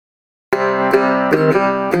What's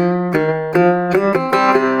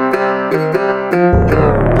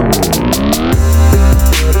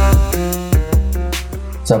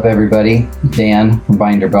up, everybody? Dan from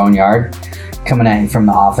Binder Boneyard, coming at you from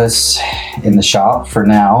the office in the shop for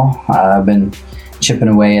now. I've been chipping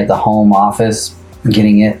away at the home office,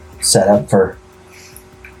 getting it set up for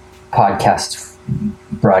podcast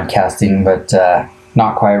broadcasting, but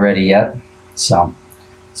not quite ready yet. So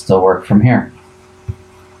still work from here.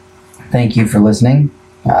 Thank you for listening.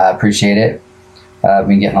 I appreciate it. I've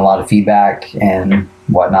been getting a lot of feedback and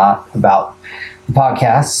whatnot about the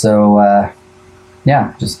podcast. So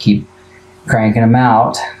yeah, just keep cranking them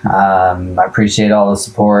out. I appreciate all the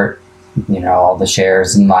support, all the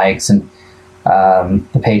shares and likes, and the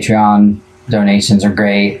Patreon donations are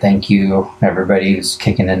great. Thank you, everybody who's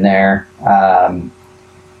kicking in there.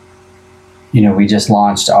 We just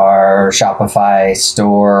launched our Shopify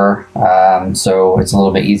store, so it's a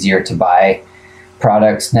little bit easier to buy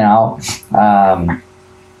products now.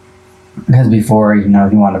 Because before, if you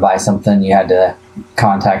wanted to buy something, you had to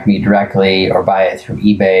contact me directly or buy it through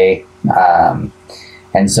eBay.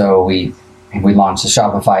 And so we launched a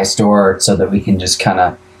Shopify store so that we can just kind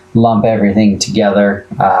of lump everything together.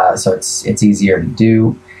 So it's easier to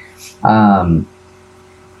do.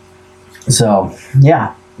 So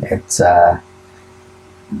yeah, it's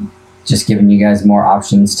just giving you guys more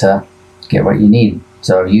options to get what you need.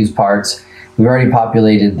 So used parts. We've already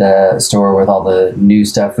populated the store with all the new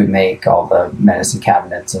stuff we make, all the medicine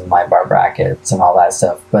cabinets and light bar brackets and all that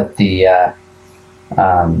stuff. But the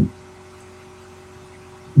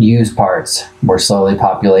used parts, we're slowly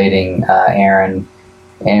populating. Aaron,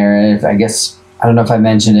 I guess, I don't know if I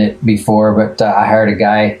mentioned it before, but I hired a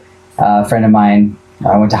guy, a friend of mine.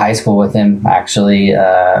 I went to high school with him, actually.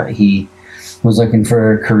 He was looking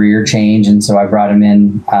for a career change, and so I brought him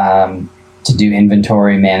in to do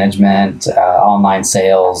inventory management, online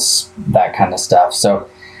sales, that kind of stuff. So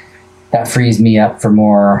that frees me up for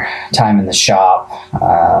more time in the shop.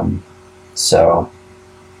 So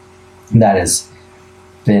that has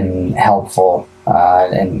been helpful.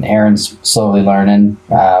 And Aaron's slowly learning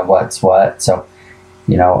what's what. So,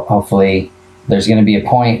 hopefully there's going to be a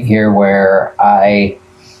point here where I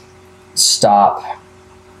stop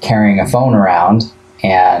carrying a phone around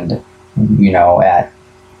and, at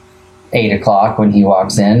 8 o'clock when he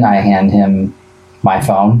walks in, I hand him my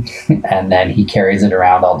phone and then he carries it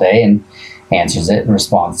around all day and answers it and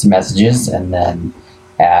responds to messages. And then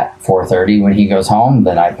at 4:30 when he goes home,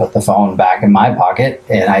 then I put the phone back in my pocket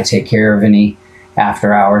and I take care of any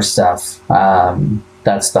after hours stuff.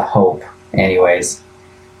 That's the hope anyways.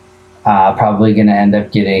 Probably going to end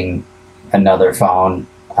up getting another phone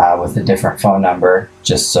with a different phone number,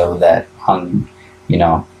 just so that on,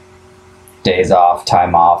 days off,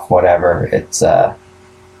 time off, whatever, it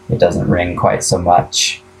doesn't ring quite so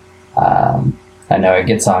much. I know it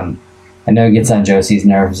gets on Josie's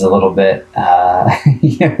nerves a little bit,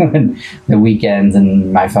 the weekends,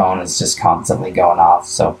 and my phone is just constantly going off.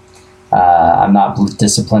 So I'm not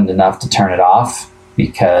disciplined enough to turn it off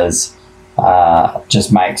because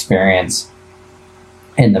just my experience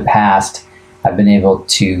in the past, I've been able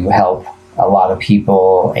to help a lot of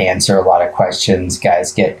people, answer a lot of questions.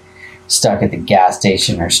 Guys get stuck at the gas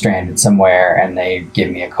station or stranded somewhere and they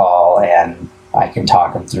give me a call and I can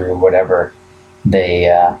talk them through whatever they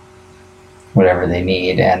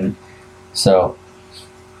need. And so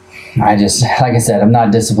I just, like I said, I'm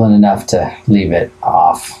not disciplined enough to leave it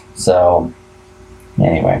off. So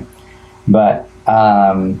anyway, but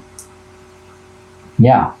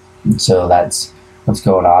yeah, so that's what's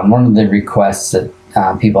going on. One of the requests that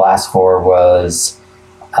people asked for was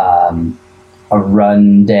a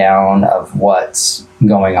rundown of what's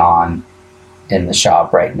going on in the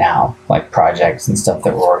shop right now, like projects and stuff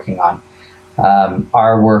that we're working on.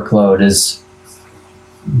 Our workload is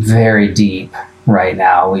very deep right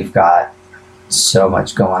now. We've got so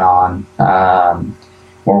much going on.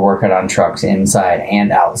 We're working on trucks inside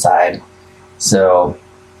and outside. So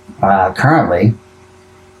currently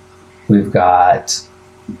we've got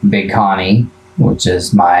Big Connie, which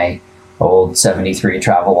is my old 73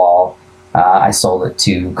 Travelwall. I sold it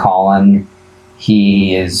to Colin.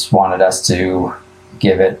 He has wanted us to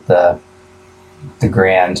give it the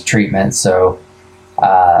grand treatment. So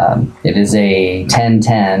it is a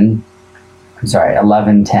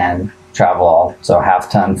 1110 Travelwall, so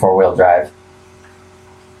half-ton 4-wheel drive.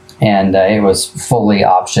 And it was fully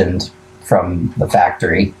optioned from the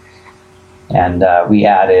factory. And we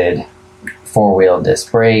added 4-wheel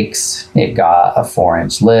disc brakes. It got a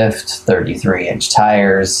 4-inch lift, 33-inch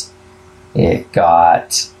tires. It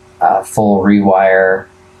got a full rewire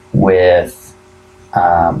with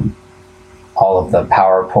all of the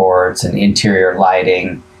power ports and interior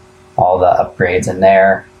lighting, all the upgrades in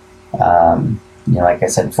there. Like I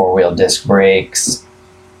said, 4-wheel disc brakes,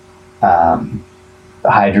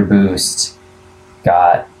 Hydro Boost,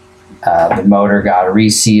 got the motor got a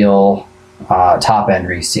reseal, top end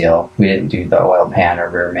reseal. We didn't do the oil pan or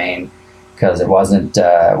rear main because it wasn't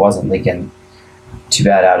leaking too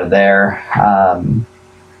bad out of there.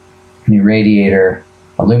 New radiator,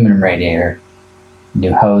 aluminum radiator,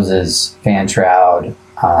 new hoses, fan shroud,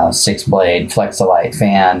 6-blade Flexolite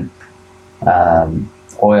fan,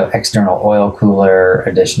 external oil cooler,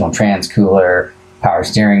 additional trans cooler, power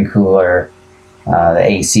steering cooler. The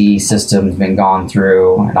AC system's been gone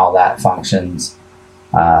through and all that functions.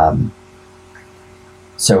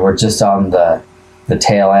 So we're just on the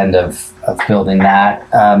tail end of building that.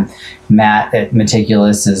 Matt at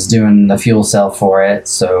Meticulous is doing the fuel cell for it,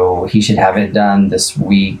 so he should have it done this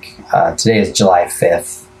week. Today is July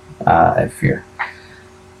 5th, if you're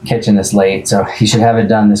catching this late. So he should have it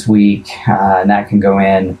done this week, and that can go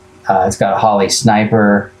in. It's got a Holley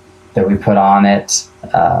Sniper that we put on it.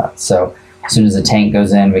 So as soon as the tank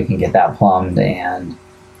goes in, we can get that plumbed and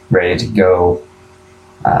ready to go.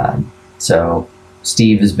 So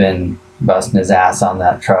Steve has been busting his ass on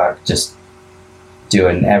that truck, just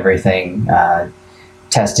doing everything,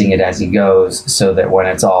 testing it as he goes, so that when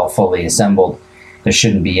it's all fully assembled, there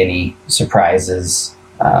shouldn't be any surprises.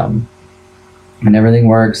 And everything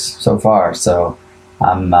works so far. So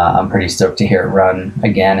I'm pretty stoked to hear it run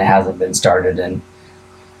again. It hasn't been started in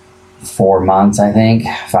 4 months, I think,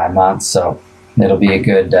 5 months. So it'll be a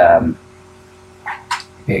good, I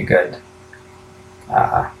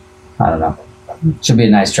don't know. Should be a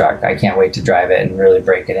nice truck. I can't wait to drive it and really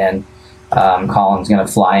break it in. Colin's going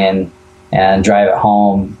to fly in and drive it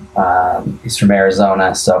home. He's from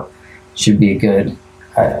Arizona, so should be a good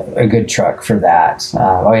truck for that.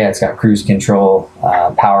 It's got cruise control,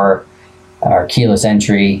 power, or keyless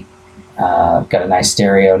entry. Got a nice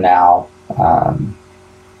stereo now.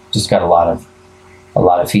 Just got a lot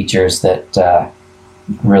of features that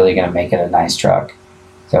really going to make it a nice truck.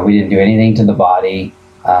 So we didn't do anything to the body.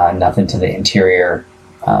 Nothing to the interior.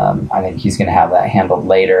 I think he's going to have that handled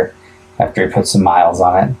later after he puts some miles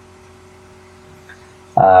on it.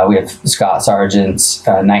 We have Scott Sargent's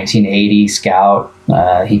 1980 Scout.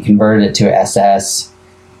 He converted it to a SS,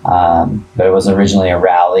 but it was originally a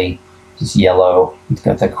Rally, just yellow. It's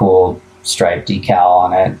got the cool stripe decal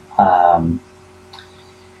on it.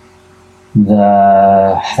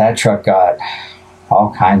 That truck got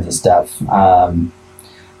all kinds of stuff.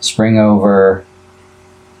 Spring over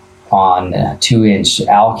on 2-inch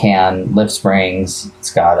Alcan lift springs. It's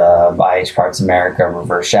got a by H Parts America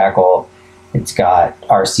reverse shackle. It's got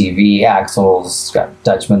RCV axles. It's got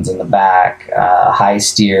Dutchman's in the back. High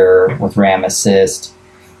steer with ram assist.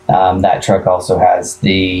 That truck also has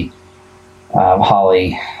the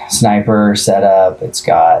Holley Sniper setup. It's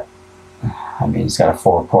got a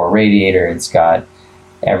 4-pore radiator. It's got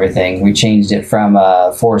everything. We changed it from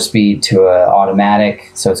a 4-speed to a automatic,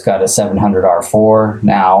 so it's got a 700 R4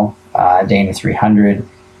 now. Dana 300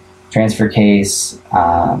 transfer case,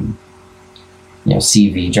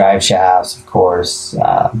 CV drive shafts, of course.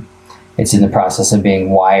 It's in the process of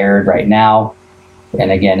being wired right now, and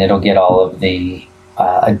again, it'll get all of the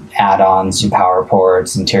add-ons, power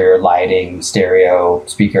ports, interior lighting, stereo,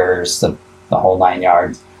 speakers, the whole 9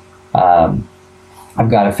 yards. I've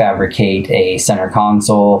got to fabricate a center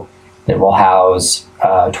console that will house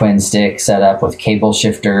a twin stick setup with cable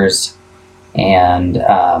shifters, and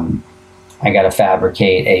I got to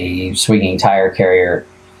fabricate a swinging tire carrier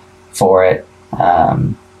for it.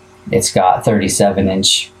 It's got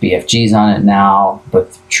 37-inch BFGs on it now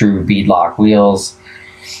with true beadlock wheels.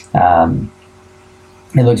 It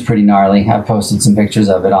looks pretty gnarly. I've posted some pictures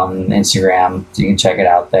of it on Instagram, so you can check it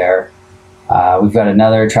out there. We've got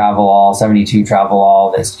another Travelall, 72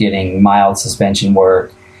 Travelall, that's getting mild suspension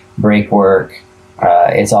work, brake work.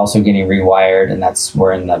 It's also getting rewired, and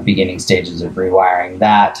we're in the beginning stages of rewiring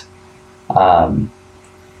that.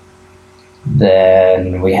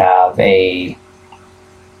 Then we have a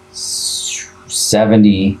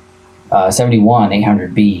 71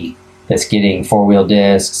 800B that's getting 4-wheel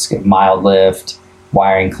discs, mild lift,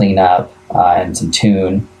 wiring cleanup, and some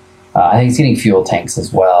tune. I think it's getting fuel tanks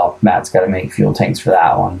as well. Matt's got to make fuel tanks for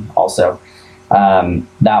that one also.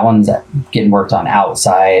 That one's getting worked on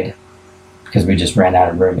outside because we just ran out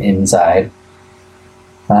of room inside.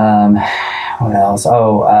 What else?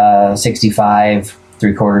 65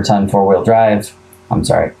 3/4 ton 4-wheel drive.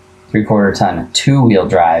 3/4 ton 2-wheel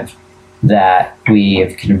drive that we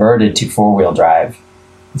have converted to 4-wheel drive.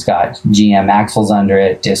 It's got GM axles under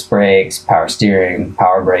it, disc brakes, power steering,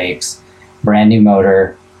 power brakes. brand new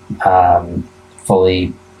motor,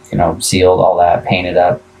 fully, sealed, all that, painted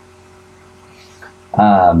up.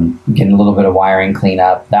 Getting a little bit of wiring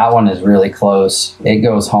cleanup. That one is really close. It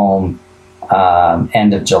goes home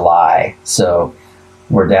end of July, so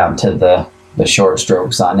we're down to the short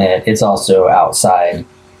strokes on it. It's also outside.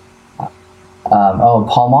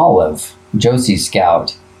 Palmolive, Josie's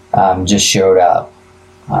Scout, just showed up.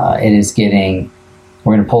 It is getting.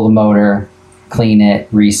 We're going to pull the motor, clean it,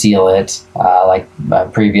 reseal it. Like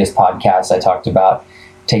previous podcasts, I talked about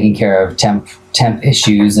taking care of temp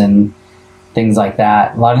issues and things like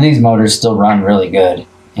that. A lot of these motors still run really good,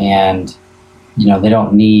 and they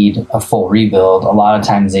don't need a full rebuild. A lot of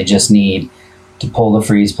times they just need to pull the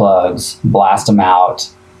freeze plugs, blast them out,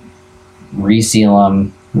 reseal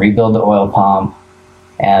them, rebuild the oil pump,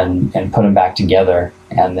 and put them back together,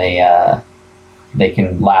 and they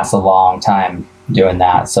can last a long time doing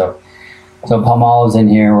that. So Palmolive's in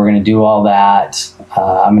here. We're going to do all that.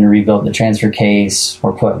 I'm going to rebuild the transfer case.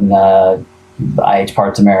 We're putting the IH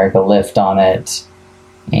Parts America lift on it,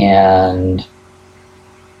 and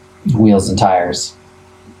wheels and tires.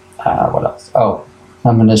 What else? Oh,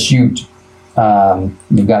 I'm going to shoot.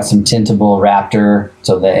 We've got some tintable Raptor,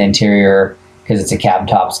 so the interior, because it's a cab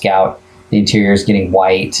top Scout, the interior is getting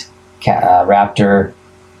white Raptor,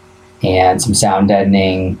 and some sound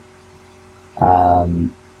deadening.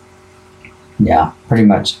 Yeah, pretty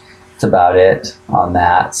much that's about it on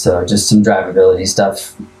that. So just some drivability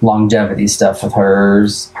stuff, longevity stuff with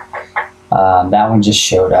hers. That one just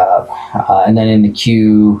showed up. And then in the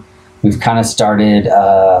queue, we've kind of started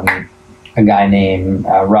a guy named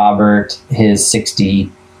Robert, his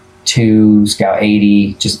 62 Scout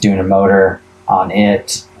 80, just doing a motor on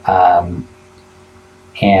it,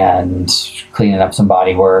 and cleaning up some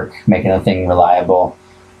body work, making the thing reliable.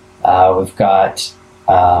 We've got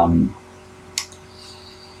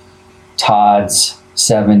Todd's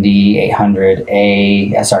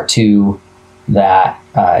 70-800A SR2 that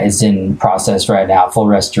is in process right now, full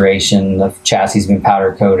restoration. The chassis has been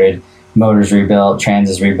powder coated, motors rebuilt, trans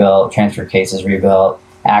is rebuilt, transfer case is rebuilt,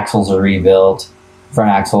 axles are rebuilt,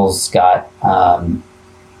 front axles got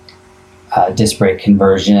disc brake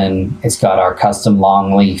conversion. It's got our custom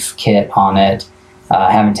long leaf kit on it.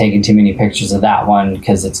 I haven't taken too many pictures of that one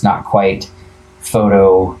because it's not quite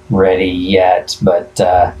photo ready yet, but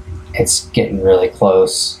it's getting really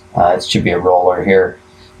close. It should be a roller here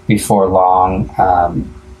before long.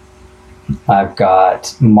 I've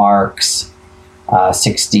got Mark's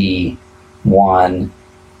 61.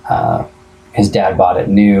 His dad bought it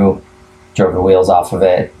new, drove the wheels off of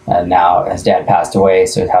it, and now his dad passed away,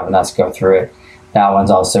 so he's having us go through it. That one's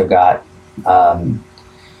also got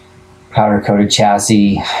powder coated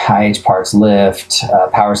chassis, IH Parts lift,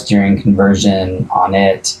 power steering conversion on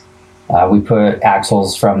it. We put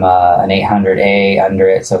axles from an 800A under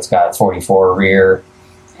it, so it's got a 44 rear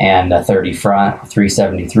and a 30 front,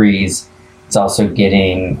 373s. It's also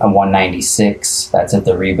getting a 196. That's at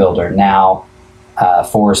the rebuilder now.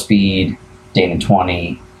 4-speed, Dana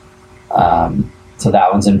 20. So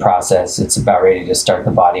that one's in process. It's about ready to start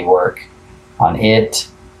the body work on it.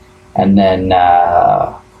 And then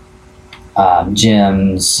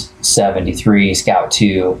Jim's 73 Scout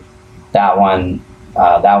 2. That one's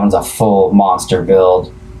a full monster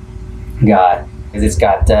build. It's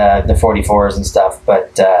got the 44s and stuff,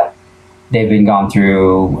 but they've been gone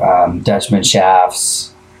through Dutchman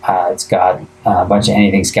shafts. It's got a bunch of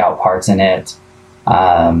anything Scout parts in it.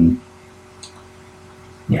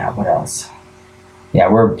 What else? Yeah,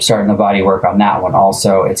 we're starting the body work on that one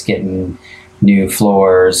also. It's getting new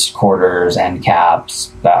floors, quarters, end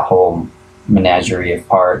caps, that whole menagerie of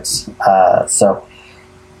parts. And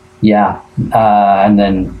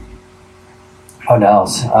then what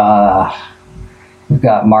else? We've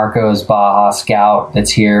got Marco's Baja Scout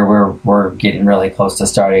that's here. We're getting really close to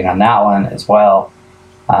starting on that one as well.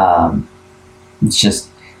 It's just,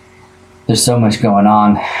 there's so much going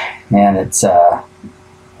on, man. It's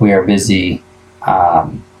we are busy.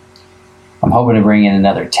 I'm hoping to bring in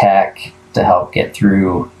another tech to help get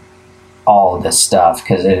through all of this stuff,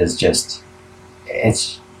 because it is just,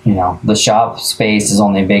 it's, the shop space is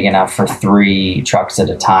only big enough for 3 trucks at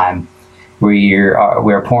a time.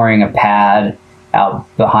 We're pouring a pad out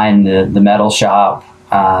behind the metal shop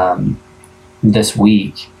this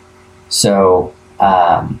week, so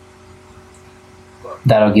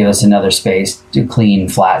that'll give us another space, to clean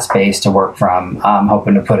flat space to work from. I'm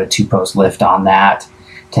hoping to put a 2-post lift on that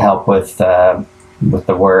to help with the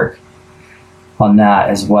work on that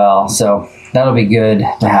as well. So that'll be good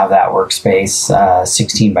to have that workspace.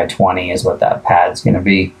 16 by 20 is what that pad's going to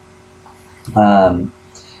be. And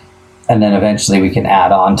and then eventually we can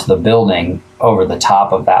add on to the building over the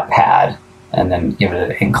top of that pad and then give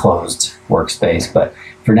it an enclosed workspace. But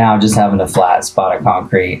for now, just having a flat spot of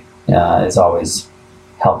concrete is always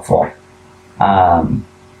helpful. And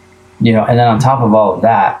then on top of all of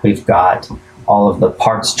that, we've got all of the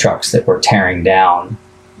parts trucks that we're tearing down,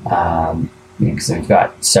 because we've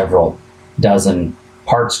got several dozen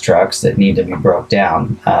parts trucks that need to be broke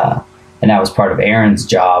down. And that was part of Aaron's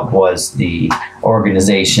job, was the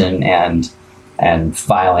organization and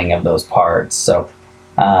filing of those parts. So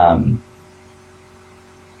I'm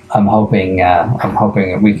hoping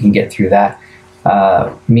we can get through that.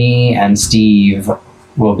 Me and Steve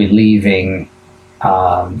will be leaving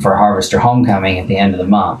for Harvester Homecoming at the end of the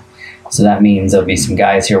month. So that means there'll be some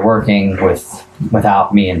guys here working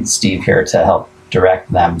without me and Steve here to help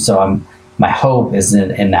direct them. So my hope is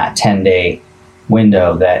in that 10-day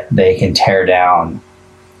window that they can tear down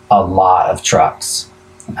a lot of trucks,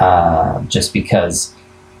 just because,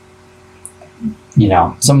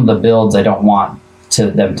 some of the builds I don't want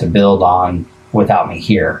them to build on without me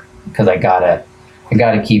here, because I gotta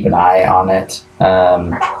keep an eye on it.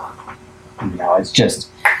 It's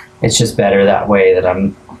just better that way that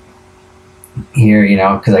I'm here,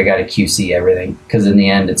 because I got to QC everything, because in the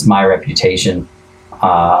end it's my reputation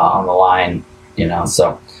on the line,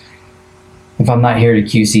 so if I'm not here to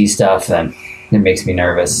QC stuff, then it makes me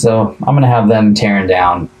nervous. So I'm going to have them tearing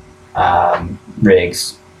down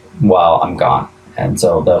rigs while I'm gone. And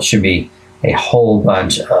so there should be a whole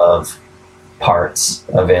bunch of parts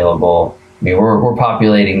available. I mean, we're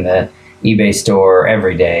populating the eBay store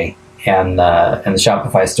every day, and the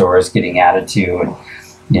Shopify store is getting added to, and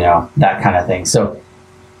that kind of thing. So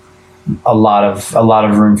a lot of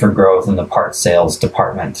room for growth in the parts sales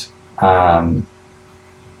department.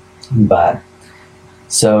 But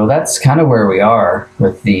so that's kind of where we are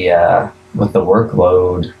with the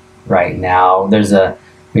workload right now.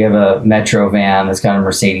 We have a Metro van that's got a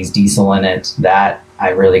Mercedes diesel in it that I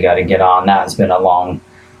really got to get on. That has been a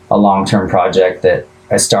long-term project that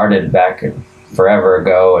I started back forever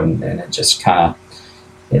ago, and it just kind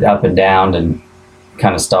of up and down and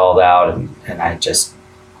kind of stalled out, and I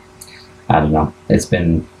don't know. It's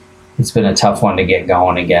been a tough one to get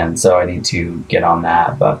going again, so I need to get on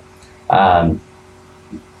that. But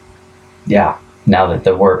now that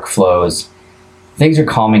the work flows, things are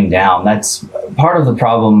calming down. That's part of the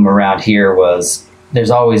problem around here. Was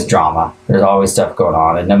there's always drama. There's always stuff going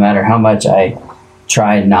on, and no matter how much I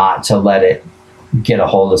try not to let it get a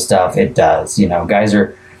hold of stuff, it does. Guys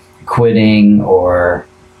are quitting or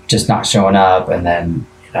just not showing up, and then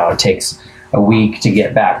it takes a week to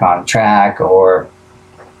get back on track, or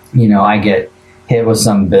I get hit with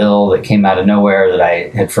some bill that came out of nowhere that I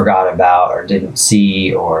had forgot about or didn't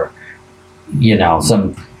see, or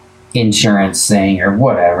some insurance thing or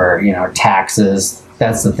whatever, taxes.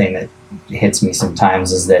 That's the thing that hits me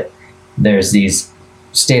sometimes, is that there's these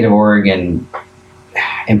state of Oregon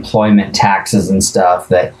employment taxes and stuff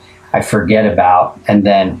that I forget about, and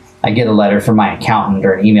then I get a letter from my accountant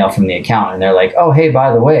or an email from the accountant, and they're like, oh, hey,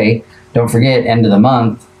 by the way, don't forget, end of the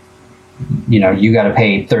month, you got to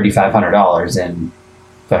pay $3,500 in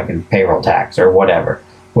fucking payroll tax or whatever,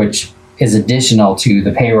 which is additional to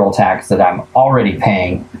the payroll tax that I'm already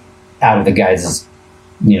paying out of the guys'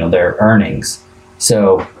 their earnings.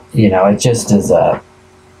 So it just is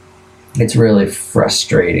it's really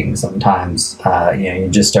frustrating sometimes. You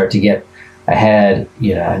just start to get ahead,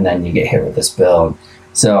 and then you get hit with this bill.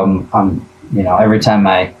 So I'm every time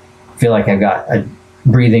I feel like I've got a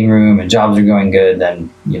breathing room and jobs are going good, then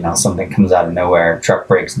something comes out of nowhere, truck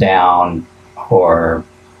breaks down, or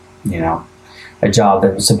a job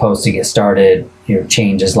that was supposed to get started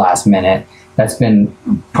changes last minute. That's been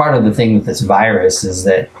part of the thing with this virus, is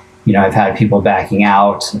that I've had people backing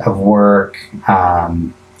out of work,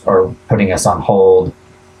 or putting us on hold,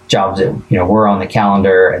 jobs that were on the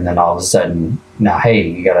calendar, and then all of a sudden now, hey,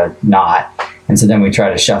 you gotta not. And so then we try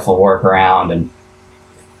to shuffle work around, and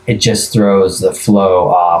it just throws the flow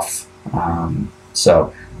off.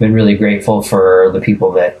 So I've been really grateful for the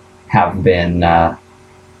people that have been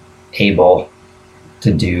able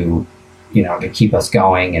to do, to keep us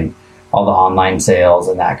going, and all the online sales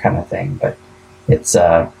and that kind of thing. But it's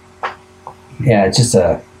it's just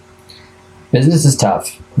business is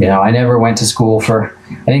tough. I never went to school I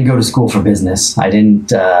didn't go to school for business. I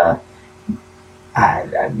didn't, I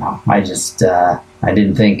don't know. I just, I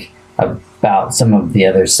didn't think about some of the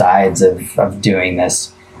other sides of doing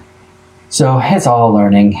this. So it's all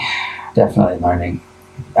learning, definitely learning.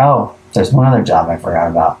 Oh, there's one other job I forgot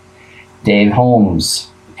about. Dave Holmes,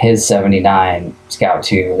 his 79 Scout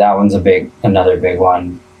 2. That one's another big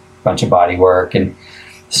one, bunch of body work. And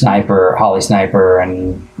Holly Sniper,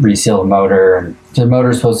 and reseal the motor. And the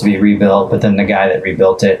motor's supposed to be rebuilt, but then the guy that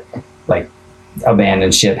rebuilt it, like,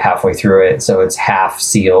 abandoned ship halfway through it, so it's half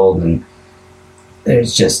sealed, and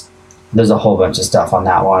there's a whole bunch of stuff on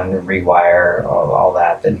that one, rewire, all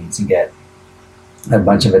that needs to get a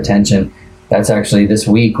bunch of attention. That's actually this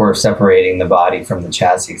week we're separating the body from the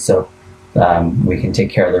chassis, so we can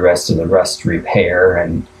take care of the rest of the rust repair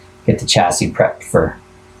and get the chassis prepped for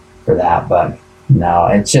that. But no,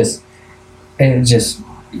 it's just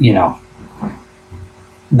you know,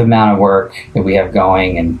 the amount of work that we have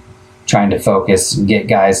going, and trying to focus and get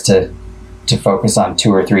guys to focus on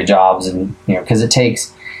 2 or 3 jobs, and you know, because it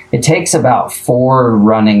takes about 4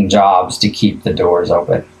 running jobs to keep the doors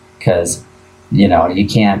open, because you know, you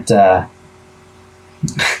can't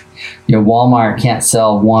Walmart can't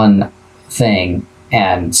sell one thing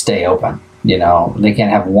and stay open. You know, they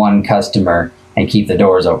can't have one customer and keep the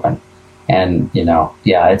doors open. And you know,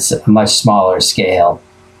 yeah, it's a much smaller scale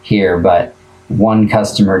here, but one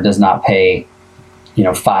customer does not pay, you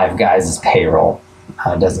know, 5 guys' payroll.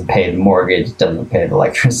 Doesn't pay the mortgage, doesn't pay the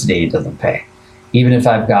electricity, doesn't pay. Even if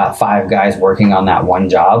I've got 5 guys working on that one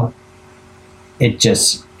job, it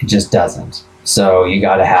just doesn't. So you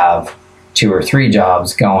got to have 2 or 3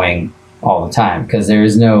 jobs going all the time, because there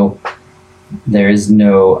is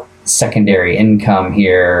no secondary income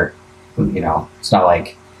here. You know, it's not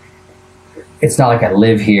like I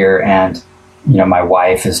live here and, you know, my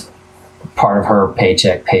wife is part of her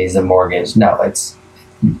paycheck pays the mortgage. No, it's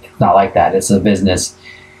not like that. It's a business,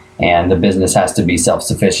 and the business has to be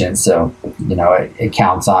self-sufficient. So, you know, it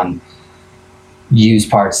counts on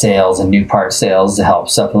used part sales and new part sales to help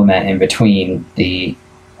supplement in between the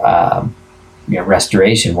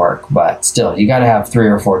restoration work. But still, you got to have 3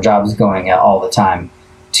 or 4 jobs going all the time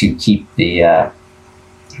to keep the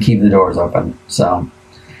doors open. So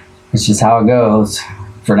it's just how it goes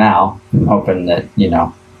for now. I'm hoping that, you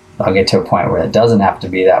know, I'll get to a point where it doesn't have to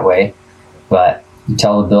be that way. But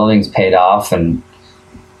until the building's paid off and,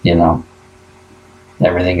 you know,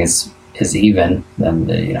 everything is even, then,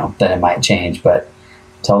 you know, then it might change. But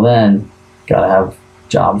till then, gotta have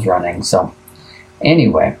jobs running. So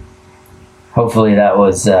anyway, hopefully that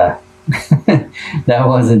was that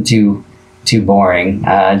wasn't too boring.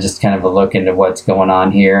 Just kind of a look into what's going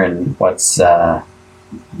on here and what's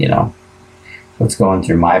you know, what's going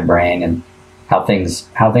through my brain and how things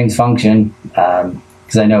function.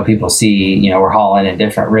 Because I know people see, you know, we're hauling in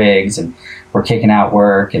different rigs and we're kicking out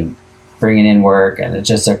work and bringing in work, and it's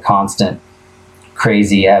just a constant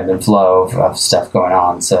crazy ebb and flow of stuff going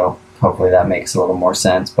on. So hopefully that makes a little more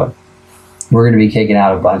sense. But we're going to be kicking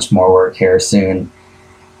out a bunch more work here soon.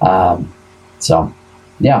 So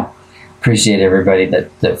yeah, appreciate everybody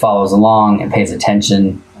that follows along and pays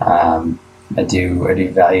attention. I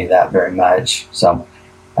do value that very much. So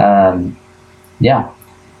yeah,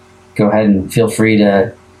 go ahead and feel free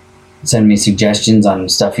to send me suggestions on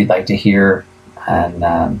stuff you'd like to hear, and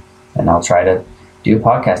I'll try to do a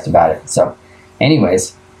podcast about it. So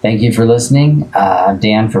anyways, thank you for listening. I'm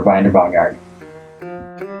Dan for Binder Boneyard.